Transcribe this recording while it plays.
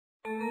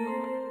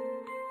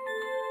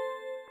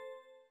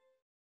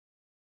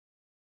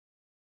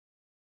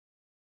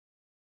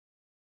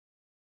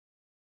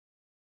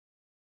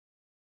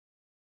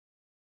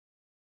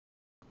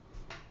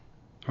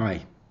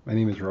Hi, my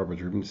name is Robert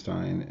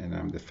Rubinstein, and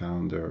I'm the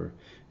founder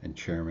and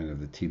chairman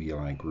of the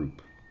TBLI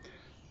group.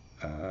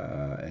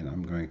 And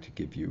I'm going to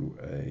give you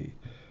a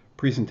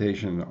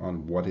presentation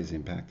on what is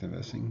impact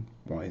investing,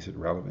 why is it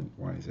relevant,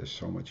 why is there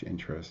so much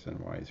interest, and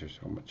why is there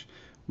so much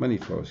money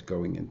flows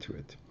going into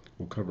it.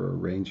 We'll cover a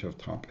range of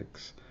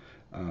topics.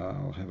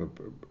 I'll have a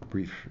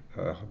brief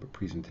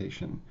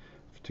presentation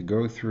to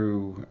go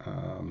through,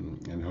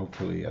 and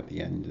hopefully at the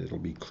end it'll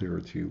be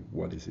clearer to you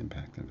what is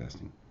impact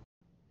investing.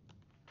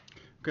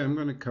 Okay, I'm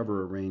going to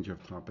cover a range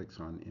of topics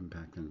on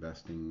impact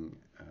investing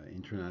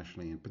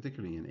internationally and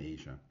particularly in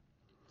Asia.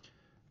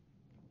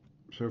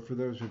 So, for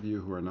those of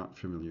you who are not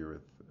familiar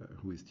with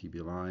who is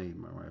TBLI,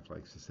 my wife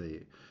likes to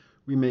say,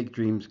 we make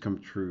dreams come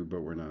true,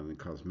 but we're not in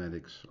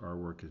cosmetics. Our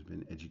work has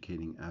been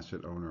educating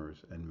asset owners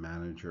and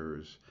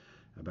managers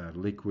about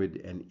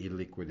liquid and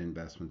illiquid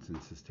investments in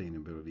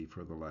sustainability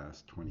for the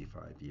last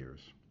 25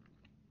 years.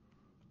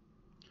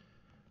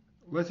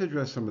 Let's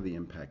address some of the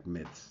impact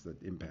myths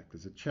that impact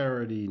is a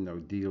charity, no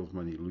deals,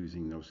 money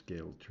losing, no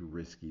scale, too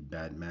risky,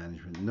 bad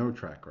management, no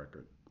track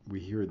record.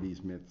 We hear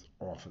these myths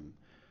often,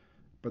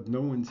 but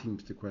no one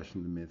seems to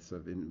question the myths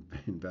of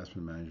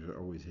investment managers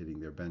always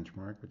hitting their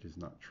benchmark, which is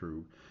not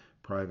true.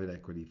 Private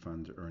equity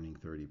funds are earning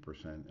 30%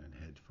 and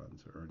hedge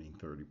funds are earning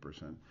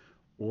 30%.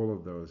 All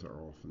of those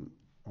are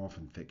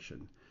often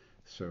fiction.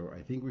 So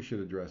I think we should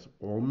address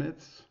all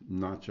myths,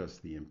 not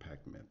just the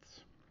impact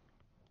myths.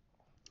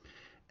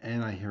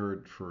 And I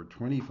heard for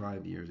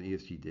 25 years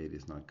ESG data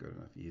is not good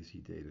enough.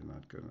 ESG data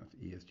not good enough.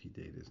 ESG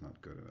data is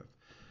not good enough.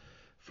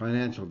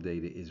 Financial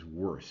data is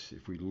worse.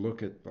 If we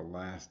look at the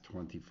last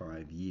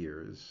 25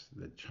 years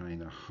that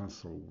China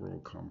hustle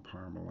WorldCom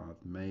Parmalat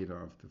made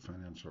of the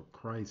financial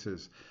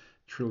crisis,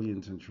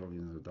 trillions and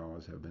trillions of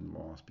dollars have been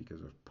lost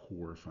because of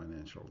poor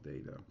financial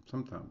data,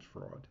 sometimes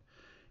fraud.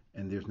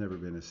 And there's never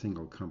been a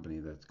single company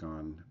that's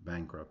gone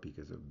bankrupt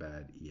because of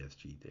bad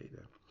ESG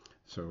data.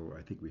 So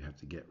I think we have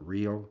to get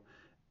real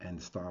and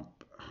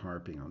stop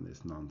harping on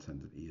this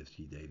nonsense that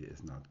ESG data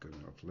is not good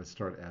enough. Let's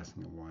start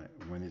asking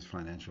when is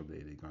financial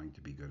data going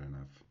to be good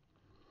enough?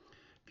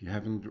 If you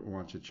haven't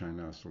watched a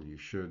China Hustle, you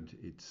should.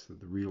 It's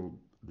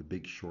the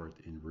Big Short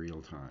in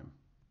real time.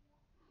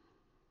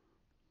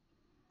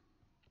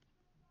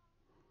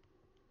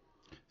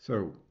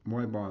 So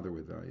why bother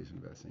with values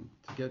investing?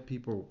 To get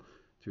people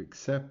to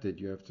accept it,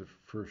 you have to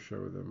first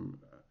show them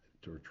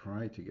or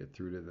try to get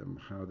through to them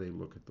how they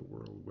look at the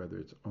world, whether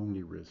it's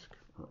only risk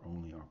or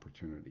only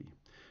opportunity.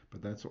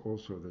 But that's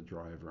also the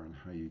driver on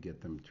how you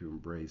get them to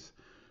embrace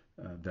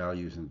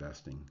values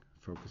investing,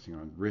 focusing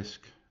on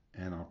risk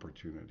and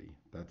opportunity.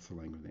 That's the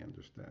language they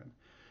understand.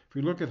 If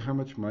we look at how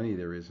much money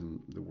there is in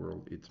the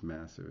world, it's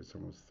massive. It's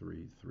almost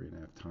three and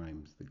a half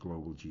times the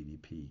global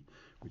GDP,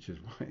 which is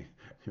why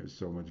there's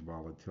so much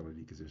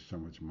volatility because there's so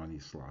much money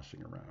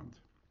sloshing around.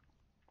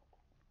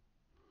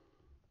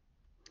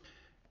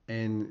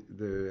 And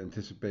the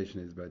anticipation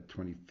is by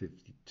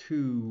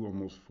 2052,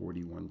 almost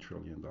 $41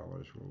 trillion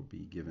will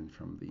be given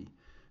from the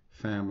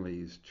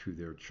families to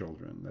their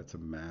children. That's a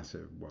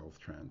massive wealth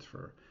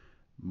transfer.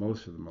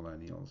 Most of the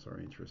millennials are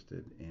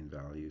interested in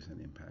values and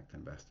impact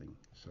investing.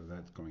 So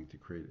that's going to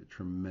create a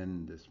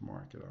tremendous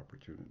market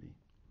opportunity.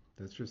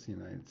 That's just the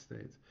United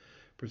States.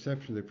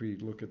 Perception, if we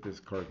look at this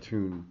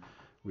cartoon,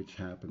 which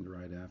happened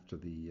right after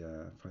the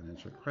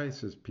financial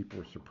crisis, people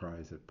were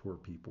surprised that poor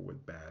people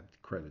with bad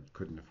credit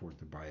couldn't afford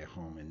to buy a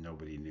home and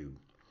nobody knew.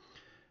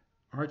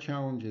 Our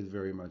challenge is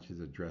very much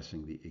is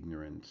addressing the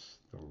ignorance,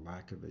 the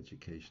lack of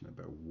education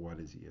about what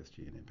is ESG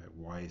and impact,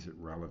 why is it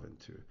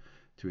relevant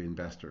to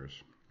investors.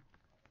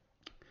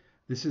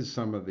 This is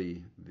some of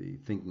the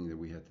thinking that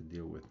we had to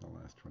deal with in the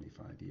last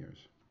 25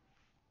 years.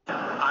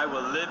 I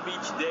will live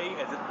each day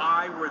as if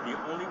I were the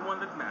only one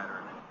that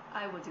mattered.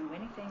 I will do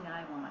anything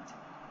I want to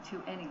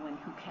anyone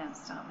who can't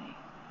stop me.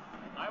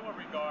 I will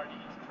regard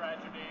each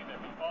tragedy that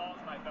befalls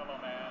my fellow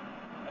man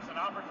as an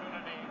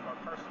opportunity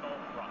for personal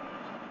profit.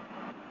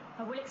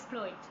 I will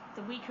exploit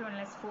the weaker and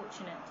less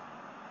fortunate.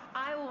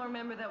 I will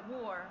remember that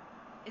war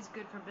is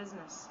good for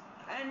business.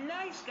 And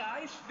nice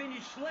guys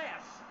finish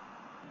last.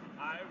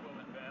 I will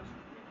invest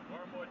with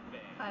Wormwood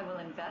Bain. I will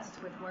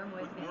invest with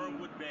Wormwood Bain.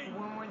 Wormwood Bain.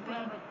 Wormwood Bain.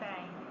 Wormwood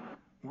Bain.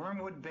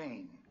 Wormwood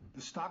Bain,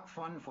 the stock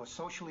fund for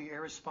socially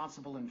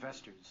irresponsible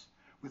investors,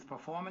 with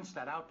performance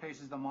that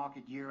outpaces the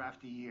market year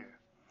after year.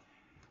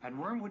 At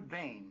Wormwood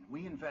Bain,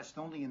 we invest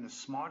only in the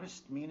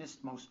smartest,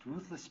 meanest, most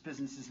ruthless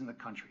businesses in the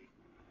country.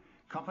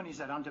 Companies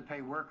that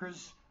underpay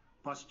workers,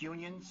 bust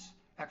unions,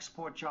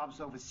 export jobs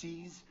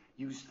overseas,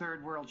 use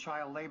third world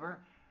child labor,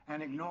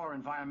 and ignore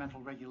environmental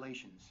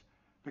regulations,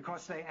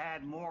 because they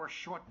add more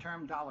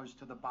short-term dollars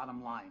to the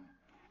bottom line.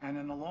 And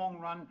in the long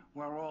run,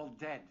 we're all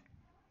dead.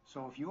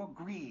 So if your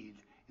greed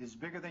is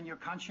bigger than your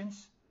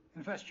conscience,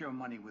 invest your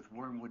money with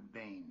Wormwood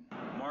Bain.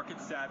 Market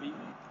savvy.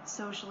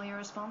 Socially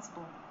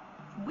irresponsible.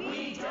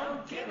 We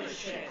don't give a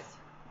shit.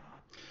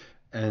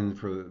 And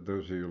for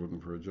those of you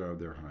looking for a job,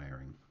 they're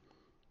hiring.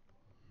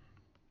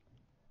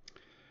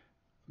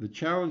 The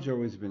challenge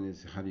always been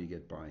is how do you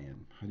get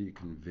buy-in? How do you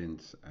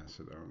convince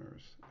asset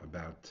owners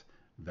about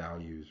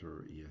values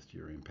or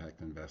ESG or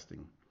impact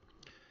investing.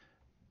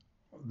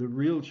 The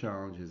real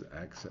challenge is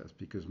access,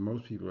 because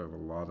most people who have a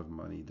lot of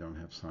money don't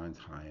have signs,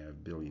 "Hi, I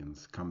have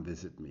billions, come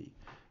visit me."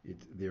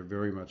 They're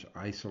very much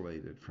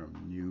isolated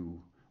from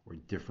new or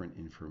different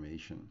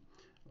information,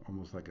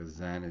 almost like a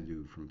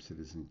Xanadu from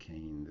Citizen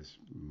Kane, this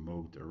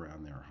moat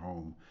around their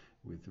home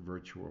with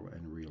virtual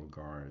and real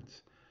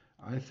guards.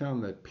 I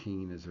found that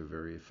pain is a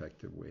very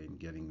effective way in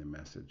getting the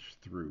message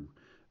through.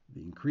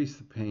 The increase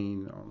the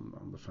pain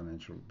on the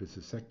financial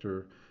business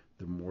sector,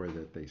 the more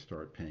that they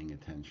start paying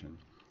attention.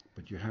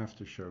 But you have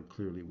to show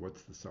clearly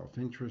what's the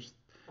self-interest,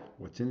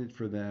 what's in it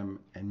for them,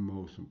 and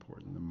most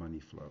important, the money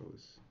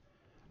flows.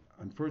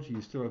 Unfortunately,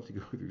 you still have to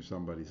go through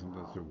somebody,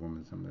 sometimes it's a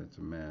woman, sometimes it's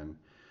a man,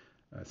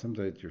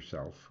 sometimes it's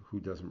yourself, who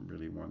doesn't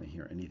really want to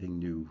hear anything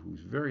new,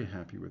 who's very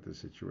happy with the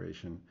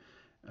situation,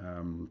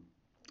 and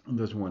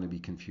doesn't want to be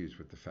confused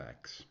with the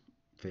facts,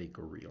 fake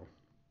or real.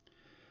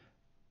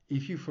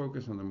 If you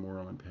focus on the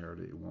moral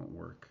imperative, it won't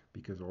work,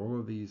 because all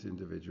of these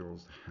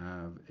individuals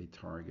have a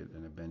target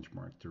and a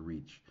benchmark to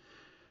reach.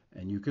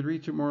 And you could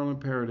reach a moral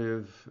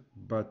imperative,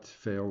 but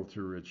fail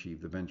to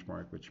achieve the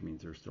benchmark, which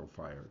means they're still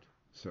fired.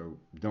 So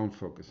don't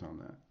focus on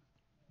that.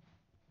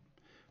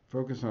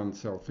 Focus on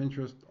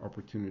self-interest,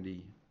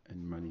 opportunity,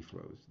 and money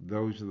flows.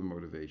 Those are the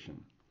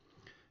motivation.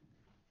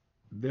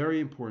 Very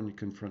important to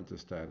confront the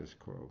status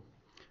quo.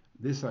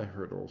 This I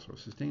heard also.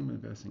 Sustainable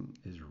investing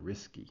is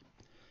risky.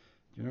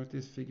 Do you know what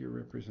this figure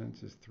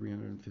represents? Is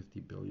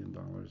 $350 billion.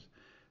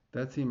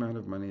 That's the amount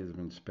of money that has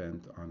been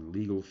spent on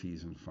legal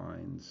fees and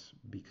fines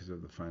because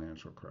of the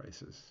financial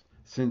crisis,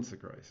 since the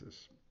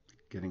crisis,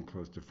 getting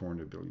close to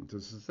 $400 billion. So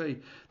to say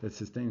that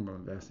sustainable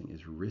investing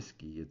is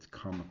risky, it's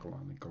comical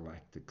on a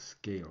galactic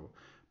scale,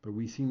 but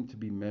we seem to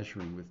be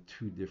measuring with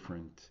two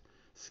different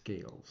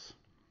scales.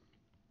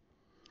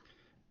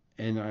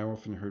 And I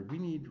often heard,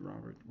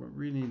 what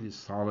we need is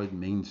solid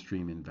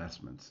mainstream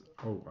investments.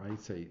 Oh, I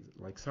say,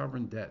 like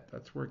sovereign debt.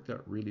 That's worked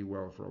out really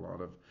well for a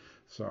lot of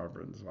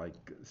sovereigns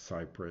like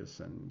Cyprus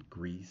and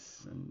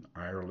Greece and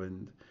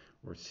Ireland,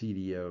 or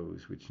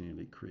CDOs, which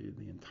nearly created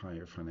the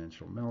entire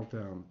financial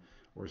meltdown,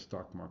 or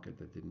stock market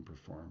that didn't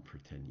perform for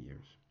 10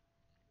 years.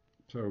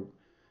 So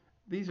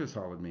these are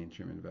solid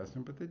mainstream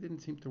investment, but they didn't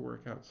seem to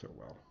work out so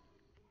well.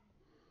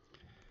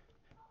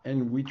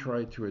 And we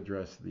tried to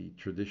address the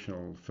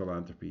traditional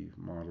philanthropy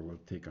model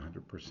of take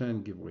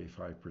 100%, give away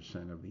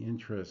 5% of the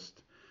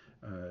interest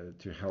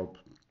to help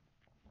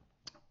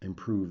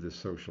improve the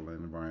social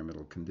and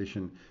environmental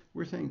condition.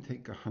 We're saying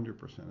take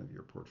 100% of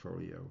your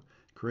portfolio,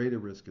 create a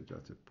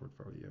risk-adjusted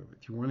portfolio.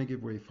 If you want to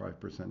give away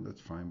 5%,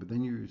 that's fine, but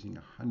then you're using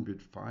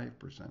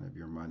 105% of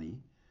your money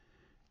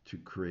to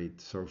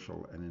create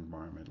social and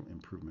environmental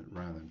improvement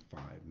rather than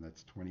 5, and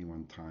that's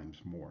 21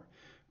 times more,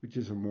 which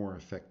is a more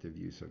effective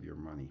use of your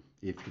money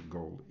if your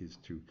goal is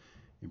to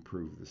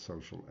improve the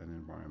social and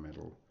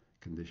environmental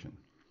condition.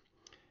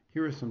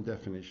 Here are some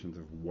definitions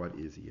of what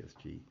is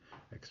ESG,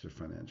 extra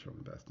financial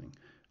investing.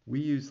 We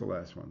use the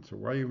last one. So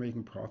while you're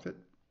making profit,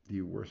 do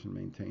you worsen,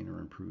 maintain, or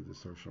improve the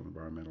social and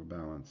environmental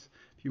balance?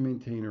 If you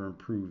maintain or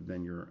improve,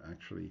 then you're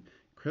actually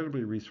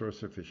incredibly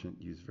resource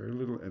efficient, use very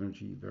little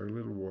energy, very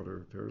little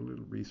water, very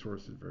little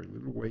resources, very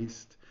little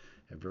waste,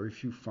 have very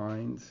few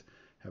fines,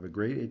 have a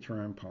great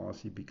HRM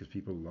policy because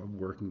people love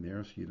working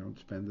there, so you don't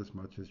spend as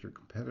much as your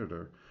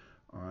competitor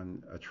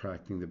on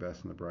attracting the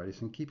best and the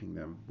brightest and keeping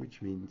them,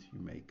 which means you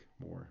make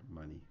more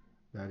money.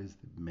 That is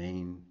the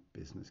main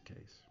business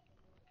case.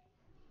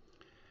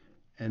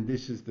 And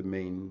this is the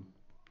main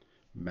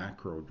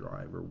macro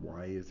driver.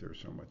 Why is there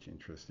so much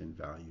interest in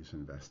values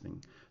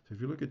investing? So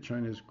if you look at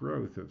China's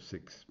growth of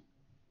 6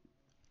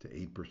 to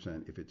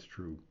 8%, if it's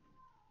true,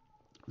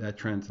 that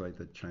translates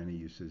that China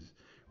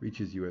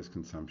reaches U.S.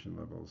 consumption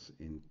levels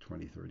in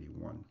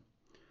 2031.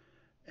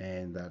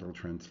 And that'll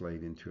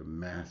translate into a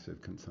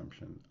massive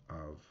consumption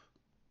of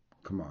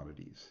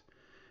commodities.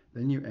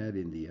 Then you add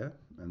India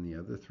and the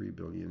other 3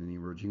 billion in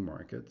emerging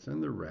markets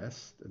and the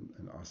rest,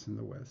 and us in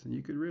the West, and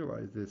you could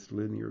realize this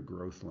linear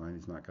growth line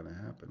is not going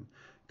to happen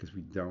because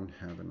we don't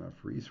have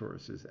enough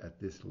resources at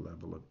this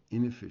level of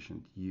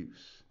inefficient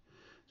use.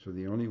 So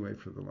the only way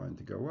for the line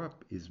to go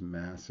up is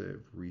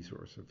massive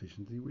resource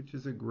efficiency, which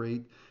is a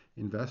great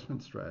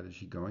investment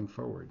strategy going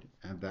forward.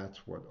 And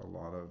that's what a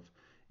lot of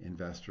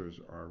investors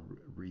are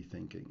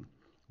rethinking.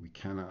 We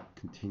cannot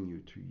continue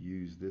to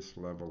use this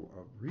level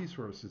of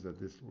resources at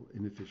this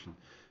inefficient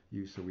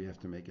use, so we have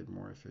to make it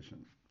more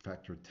efficient.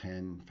 Factor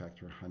 10,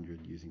 factor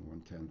 100, using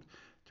 1/10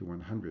 to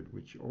 100,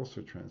 which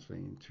also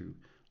translates into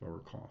lower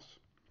costs.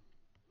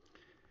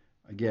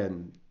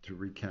 Again, to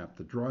recap,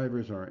 the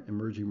drivers are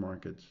emerging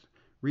markets,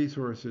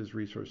 resources,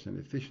 resource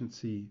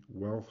inefficiency,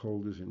 wealth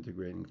holders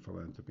integrating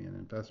philanthropy and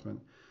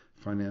investment,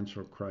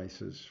 financial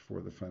crisis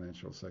for the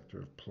financial sector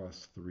of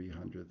plus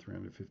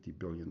 $350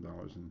 billion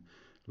in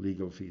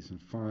legal fees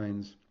and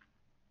fines,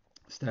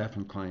 staff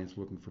and clients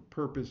looking for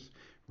purpose,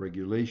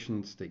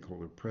 regulation,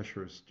 stakeholder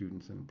pressure,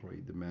 students and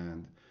employee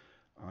demand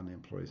on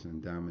employees and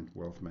endowment,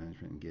 wealth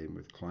management, engagement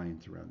with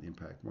clients around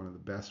impact. One of the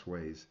best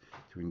ways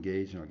to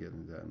engage, and I'll get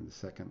into that in a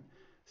second,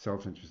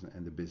 self-interest,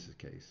 and the business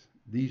case.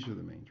 These are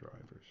the main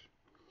drivers.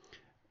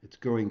 It's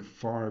going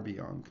far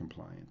beyond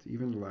compliance.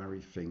 Even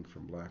Larry Fink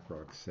from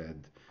BlackRock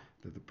said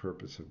that the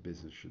purpose of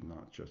business should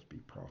not just be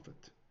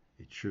profit.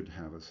 It should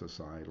have a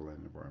societal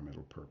and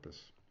environmental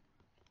purpose.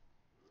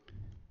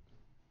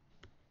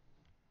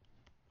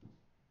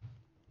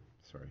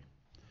 Sorry.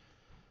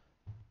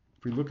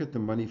 If we look at the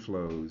money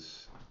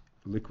flows,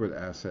 liquid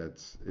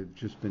assets, it's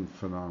just been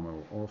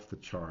phenomenal, off the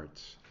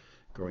charts,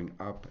 going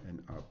up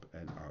and up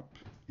and up,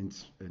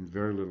 and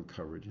very little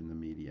coverage in the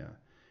media.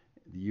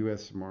 The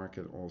US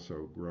market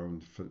also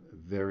grown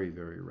very,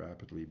 very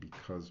rapidly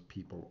because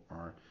people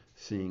are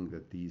seeing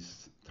that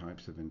these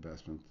types of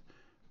investments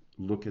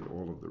look at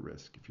all of the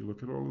risk. If you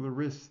look at all of the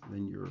risks,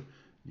 then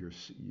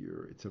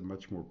it's a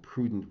much more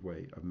prudent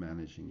way of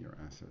managing your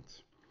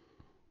assets.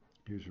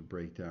 Here's a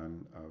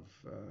breakdown of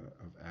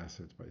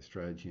assets by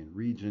strategy and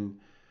region.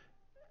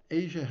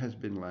 Asia has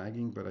been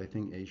lagging, but I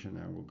think Asia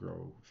now will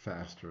grow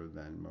faster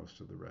than most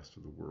of the rest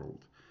of the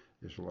world.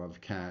 There's a lot of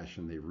cash,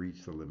 and they've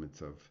reached the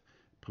limits of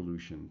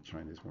pollution.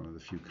 China is one of the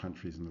few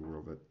countries in the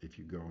world that if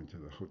you go into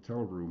the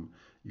hotel room,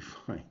 you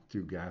find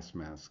 2 gas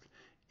masks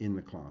in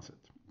the closet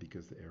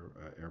because the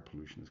air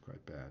pollution is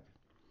quite bad.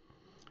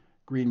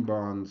 Green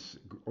bonds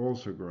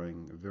also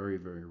growing very,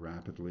 very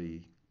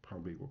rapidly,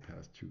 probably will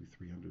pass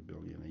 200-300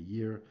 billion a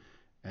year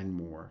and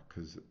more,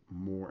 because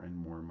more and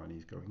more money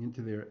is going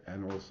into there,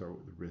 and also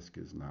the risk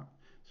is not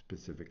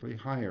specifically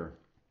higher.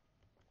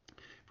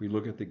 If we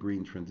look at the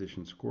Green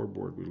Transition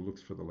Scoreboard, we look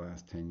for the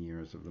last 10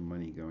 years of the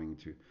money going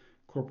to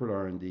corporate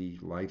R&D,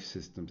 life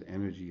systems,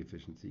 energy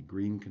efficiency,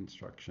 green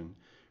construction,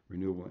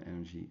 renewable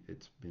energy.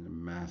 It's been a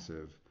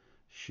massive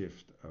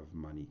shift of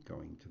money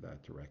going to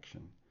that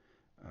direction.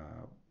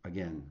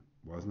 Again,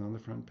 wasn't on the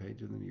front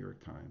page of the New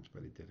York Times,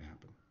 but it did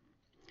happen.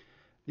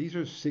 These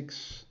are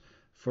 6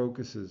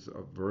 focuses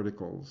of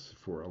verticals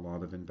for a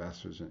lot of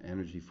investors in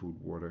energy, food,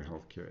 water,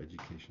 healthcare,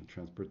 education,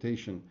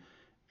 transportation,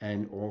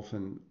 and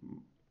often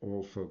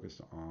all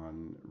focused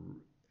on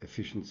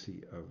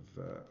efficiency of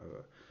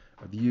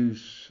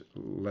use,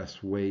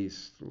 less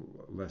waste,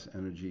 less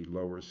energy,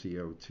 lower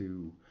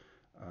CO2,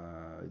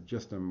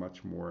 just a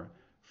much more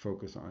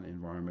focus on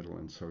environmental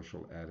and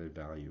social added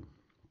value.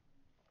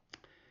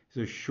 It's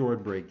a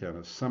short breakdown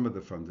of some of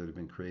the funds that have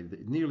been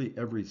created. Nearly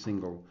every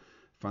single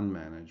fund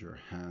manager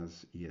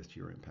has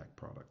ESG or impact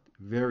product.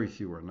 Very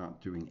few are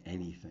not doing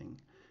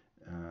anything.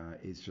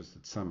 It's just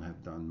that some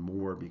have done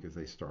more because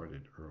they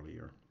started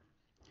earlier.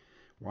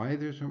 Why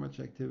there's so much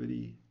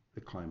activity?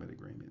 The climate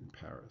agreement in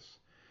Paris.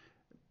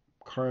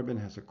 Carbon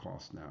has a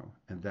cost now,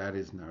 and that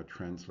is now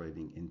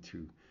translating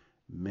into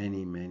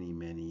many, many,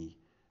 many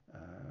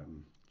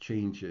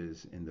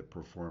changes in the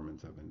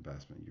performance of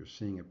investment. You're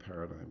seeing a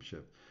paradigm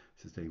shift,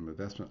 sustainable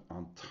investment.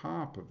 On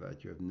top of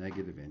that, you have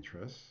negative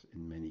interest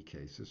in many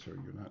cases, so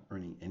you're not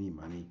earning any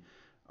money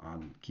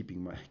on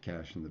keeping my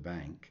cash in the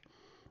bank.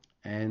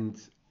 And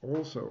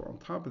also, on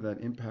top of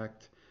that,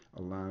 impact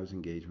allows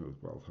engagement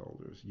with wealth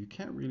holders. You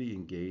can't really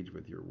engage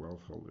with your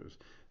wealth holders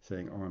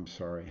saying, oh, I'm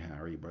sorry,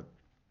 Harry, but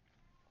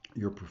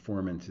your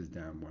performance is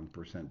down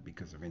 1%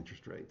 because of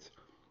interest rates.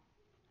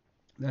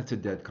 That's a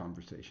dead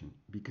conversation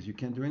because you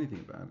can't do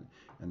anything about it.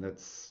 And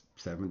that's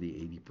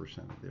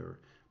 70-80% of their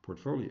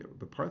portfolio.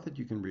 The part that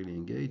you can really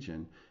engage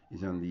in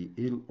is on the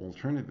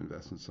alternative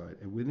investment side.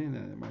 And within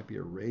that, it might be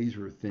a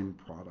razor-thin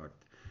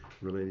product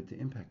related to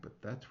impact, but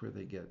that's where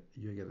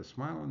you get a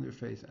smile on their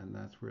face, and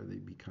that's where they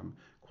become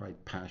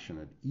quite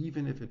passionate.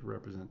 Even if it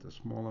represents a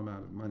small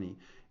amount of money,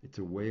 it's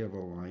a way of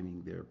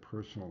aligning their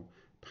personal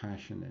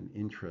passion and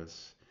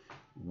interests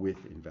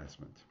with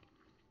investment.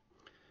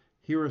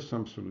 Here are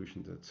some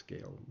solutions at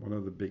scale. One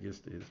of the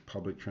biggest is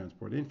public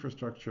transport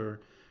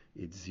infrastructure.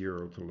 It's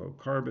zero to low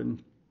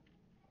carbon.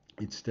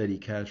 It's steady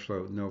cash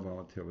flow, no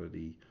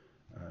volatility,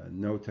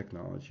 no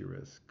technology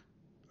risk,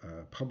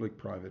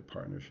 public-private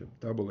partnership,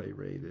 AA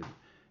rated,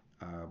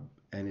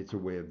 and it's a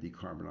way of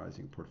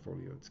decarbonizing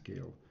portfolio at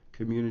scale.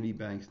 Community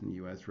banks in the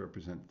U.S.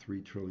 represent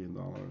 $3 trillion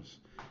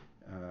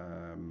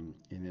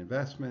in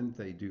investment.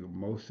 They do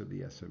most of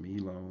the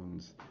SME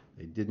loans.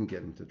 They didn't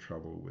get into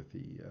trouble with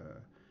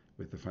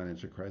the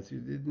financial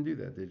crisis. They didn't do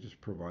that. They just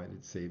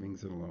provided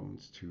savings and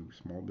loans to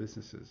small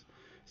businesses.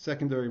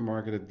 Secondary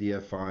market of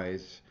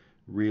DFIs,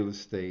 real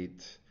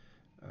estate,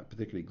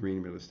 particularly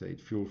green real estate,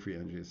 fuel-free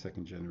energy, and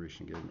second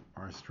generation game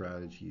are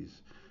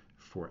strategies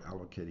for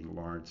allocating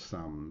large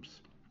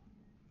sums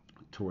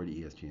toward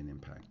ESG and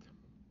impact.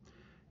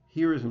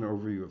 Here is an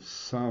overview of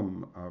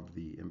some of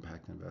the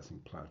impact investing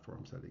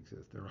platforms that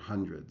exist. There are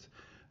hundreds.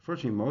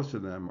 Fortunately, most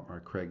of them are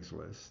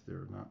Craigslist.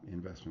 They're not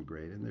investment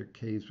grade, and they're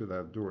caves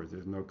without doors.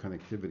 There's no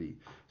connectivity,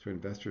 so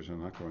investors are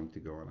not going to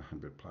go on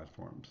 100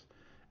 platforms,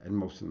 and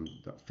most of them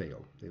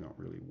fail. They don't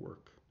really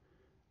work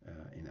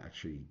in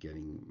actually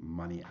getting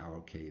money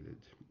allocated.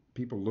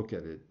 People look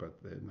at it,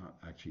 but they're not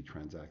actually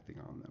transacting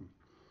on them.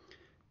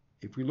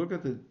 If we look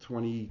at the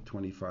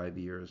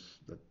 20-25 years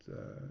that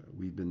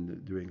we've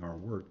been doing our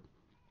work,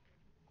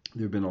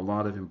 There have been a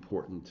lot of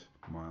important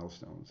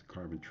milestones. The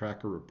Carbon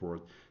Tracker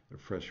Report, the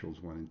Thresholds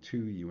 1 and 2,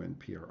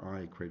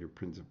 UNPRI, Crater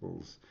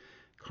Principles,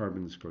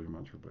 Carbon Disclosure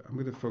Module. I'm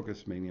going to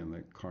focus mainly on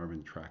the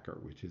Carbon Tracker,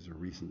 which is a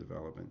recent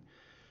development.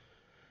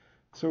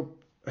 So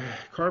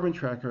Carbon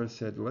Tracker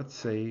said, let's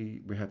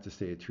say we have to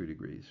stay at 2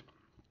 degrees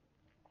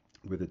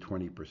with a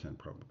 20%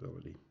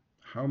 probability.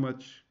 How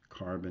much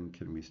carbon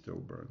can we still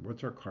burn?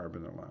 What's our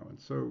carbon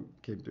allowance? So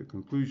came to a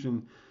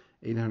conclusion,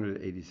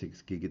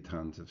 886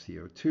 gigatons of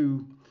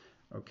CO2,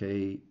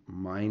 okay,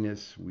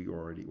 minus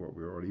what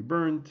we already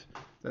burned,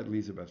 that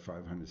leaves about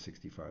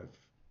 565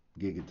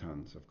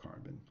 gigatons of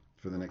carbon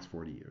for the next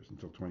 40 years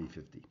until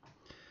 2050.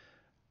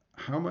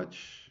 How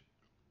much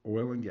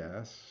oil and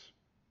gas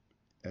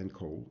and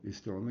coal is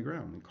still in the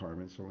ground, and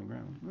carbon is still in the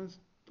ground? That's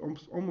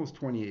almost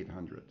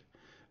 2,800.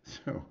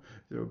 So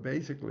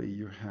basically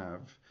you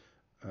have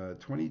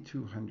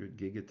 2,200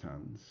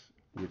 gigatons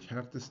which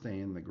have to stay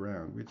in the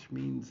ground, which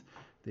means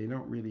they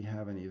don't really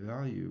have any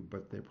value,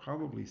 but they're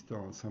probably still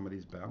on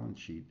somebody's balance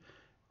sheet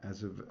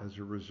as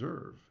a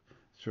reserve.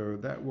 So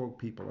that woke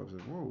people up and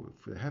said, whoa,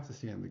 if they have to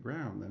stay on the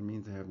ground, that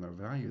means they have no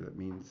value. That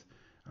means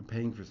I'm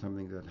paying for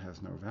something that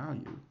has no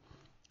value.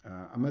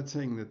 I'm not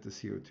saying that the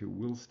CO2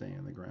 will stay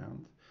in the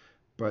ground,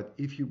 but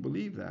if you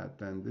believe that,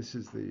 then this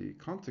is the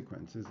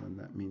consequences, and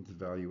that means the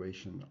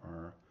valuation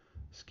are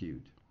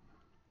skewed.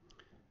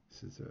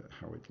 This is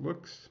how it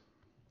looks.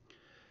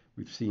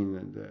 We've seen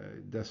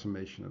the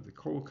decimation of the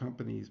coal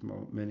companies.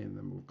 Many of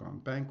them have gone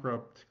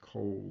bankrupt.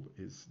 Coal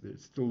they're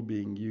still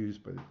being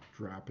used, but it's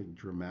dropping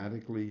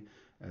dramatically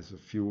as a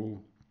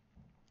fuel.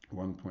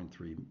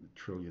 $1.3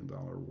 trillion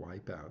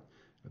wipeout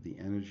of the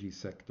energy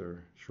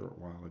sector a short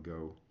while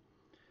ago.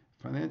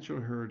 Financial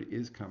herd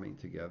is coming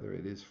together.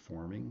 It is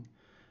forming.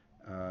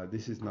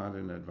 This is not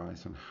an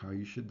advice on how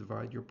you should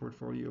divide your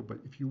portfolio, but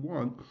if you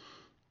want,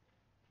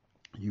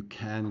 you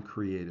can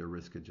create a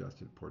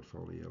risk-adjusted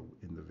portfolio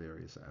in the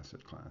various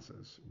asset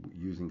classes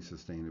using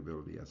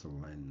sustainability as a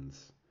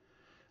lens.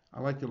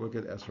 I like to look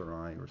at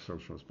SRI, or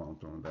social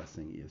responsible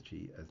investing,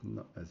 ESG,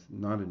 as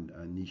not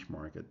a niche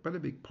market, but a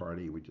big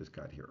party. We just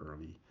got here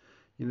early.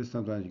 You know,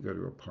 sometimes you go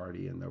to a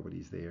party and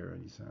nobody's there,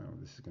 and you say, oh,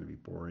 this is going to be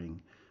boring.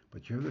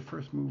 But you have the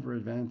first mover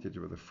advantage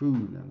with the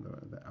food and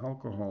the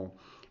alcohol,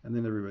 and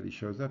then everybody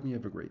shows up and you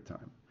have a great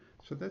time.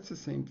 So that's the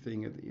same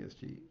thing at the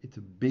ESG. It's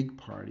a big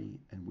party,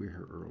 and we're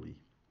here early.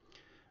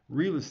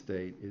 Real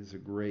estate is a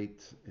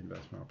great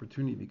investment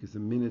opportunity because the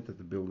minute that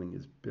the building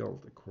is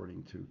built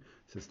according to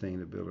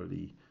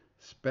sustainability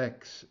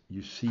specs,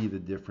 you see the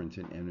difference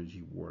in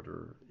energy,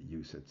 water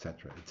use,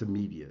 etc. It's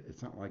immediate.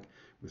 It's not like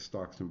with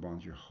stocks and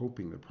bonds, you're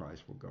hoping the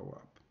price will go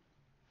up.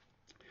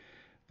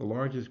 The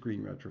largest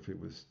green retrofit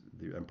was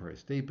the Empire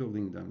State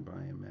Building, done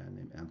by a man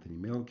named Anthony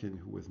Milken,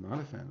 who was not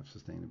a fan of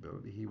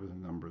sustainability. He was a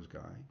numbers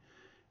guy.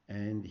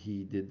 And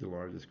he did the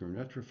largest green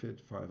retrofit,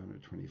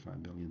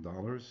 $525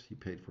 million. He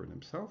paid for it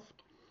himself.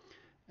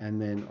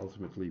 And then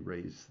ultimately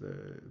raised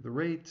the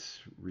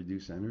rates,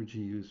 reduce energy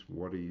use,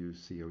 water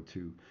use,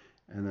 CO2,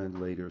 and then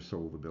later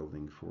sold the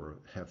building for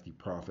a hefty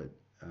profit.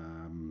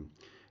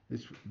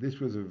 This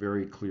was a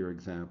very clear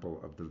example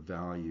of the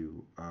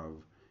value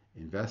of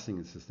investing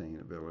in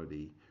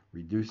sustainability,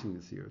 reducing the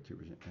CO2,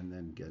 and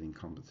then getting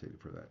compensated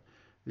for that.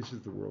 This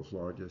is the world's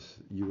largest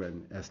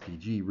UN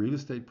SDG real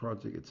estate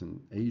project. It's in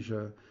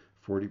Asia,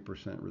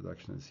 40%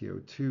 reduction in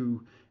CO2,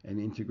 and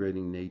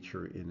integrating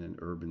nature in an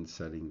urban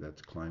setting that's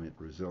climate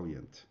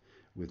resilient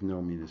with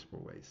no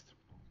municipal waste.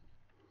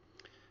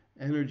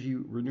 Energy,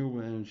 renewable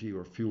energy,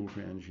 or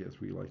fuel-free energy,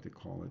 as we like to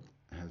call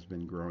it, has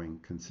been growing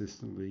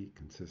consistently,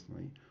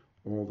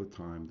 all the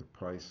time. The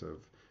price of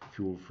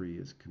fuel-free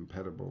is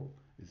compatible,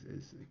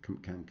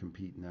 can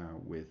compete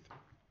now with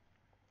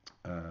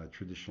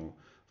traditional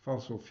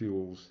fossil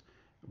fuels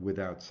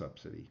without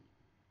subsidy.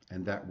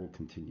 And that will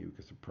continue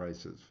because the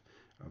price of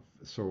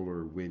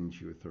solar, wind,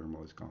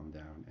 geothermal has gone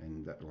down,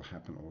 and that will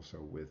happen also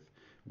with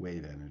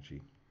wave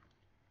energy.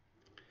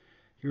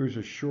 Here's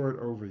a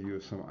short overview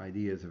of some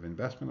ideas of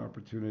investment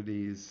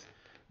opportunities.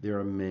 There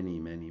are many.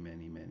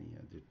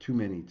 There are too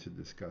many to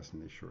discuss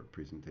in this short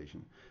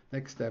presentation.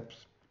 Next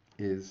steps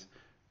is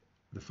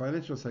the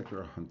financial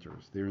sector are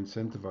hunters. They're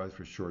incentivized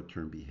for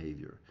short-term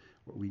behavior.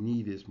 What we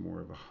need is more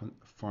of a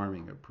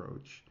farming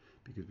approach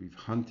because we've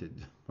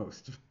hunted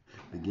most of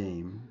the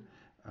game.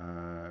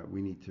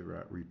 We need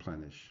to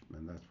replenish,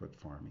 and that's what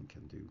farming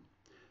can do.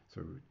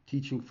 So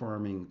teaching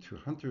farming to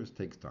hunters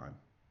takes time,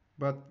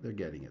 but they're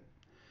getting it.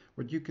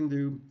 What you can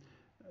do,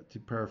 to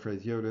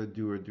paraphrase Yoda,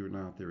 do or do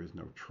not, there is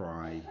no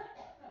try.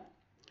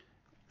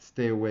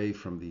 Stay away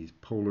from these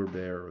polar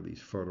bear or these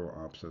photo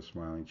ops of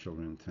smiling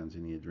children in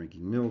Tanzania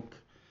drinking milk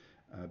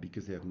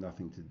because they have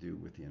nothing to do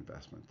with the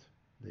investment.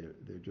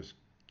 They're just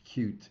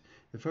cute,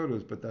 the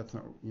photos, but that's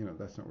not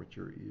what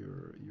you're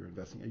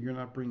investing in. You're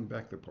not bringing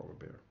back the polar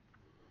bear.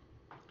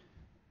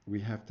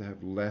 We have to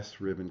have less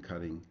ribbon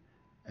cutting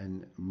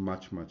and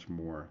much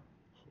more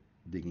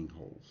digging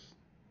holes,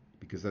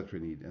 because that's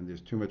what we need. And there's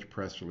too much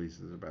press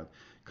releases about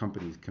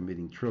companies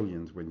committing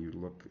trillions when you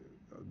look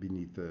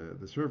beneath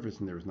the surface,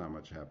 and there's not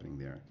much happening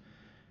there.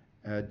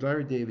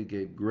 Larry David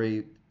gave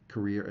great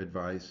career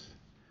advice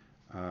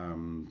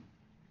um,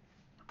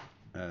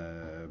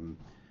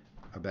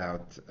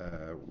 about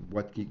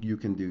what you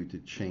can do to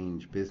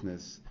change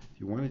business.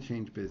 If you want to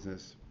change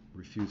business,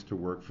 refuse to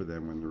work for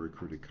them when the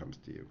recruiter comes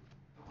to you.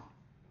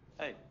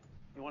 Hey,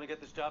 you want to get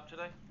this job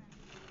today?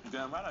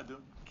 Damn right I do.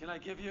 Can I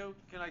give you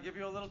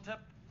a little tip?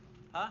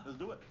 Huh? Let's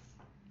do it.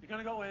 You're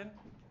gonna go in.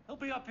 He'll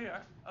be up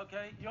here,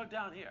 okay? You're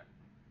down here,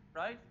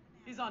 right?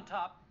 He's on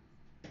top.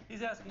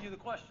 He's asking you the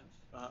questions.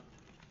 Uh-huh.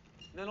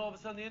 And then all of a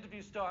sudden the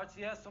interview starts.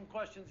 He asks some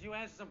questions. You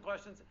answer some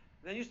questions.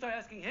 And then you start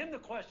asking him the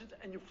questions,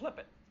 and you flip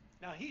it.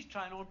 Now he's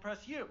trying to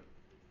impress you.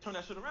 Turn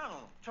that shit around on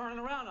him. Turn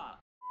it around on him.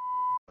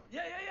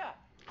 Yeah.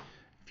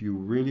 If you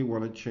really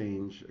want to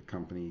change a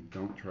company,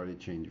 don't try to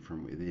change it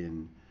from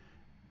within.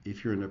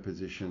 If you're in a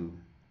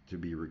position to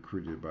be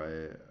recruited by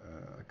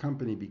a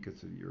company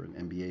because you're an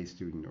MBA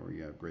student or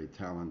you have great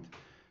talent,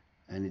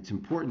 and it's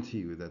important to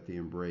you that they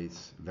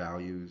embrace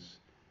values,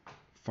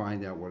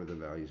 find out what are the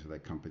values of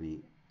that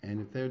company,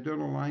 and if they don't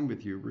align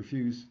with you,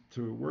 refuse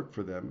to work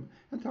for them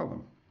and tell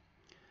them.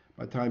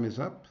 My time is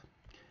up.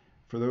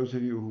 For those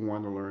of you who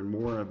want to learn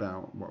more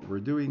about what we're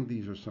doing,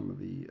 these are some of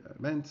the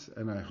events,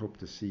 and I hope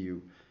to see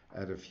you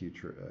at a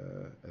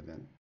future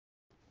event.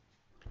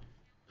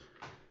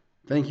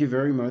 Thank you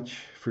very much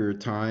for your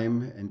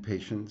time and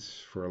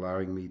patience, for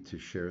allowing me to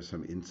share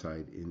some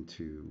insight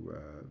into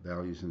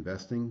values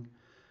investing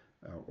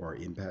or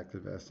impact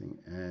investing.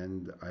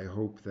 And I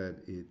hope that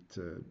it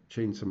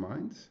changed some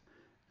minds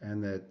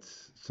and that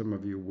some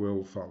of you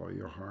will follow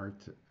your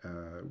heart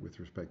with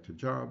respect to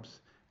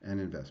jobs and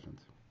investment.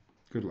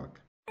 Good luck.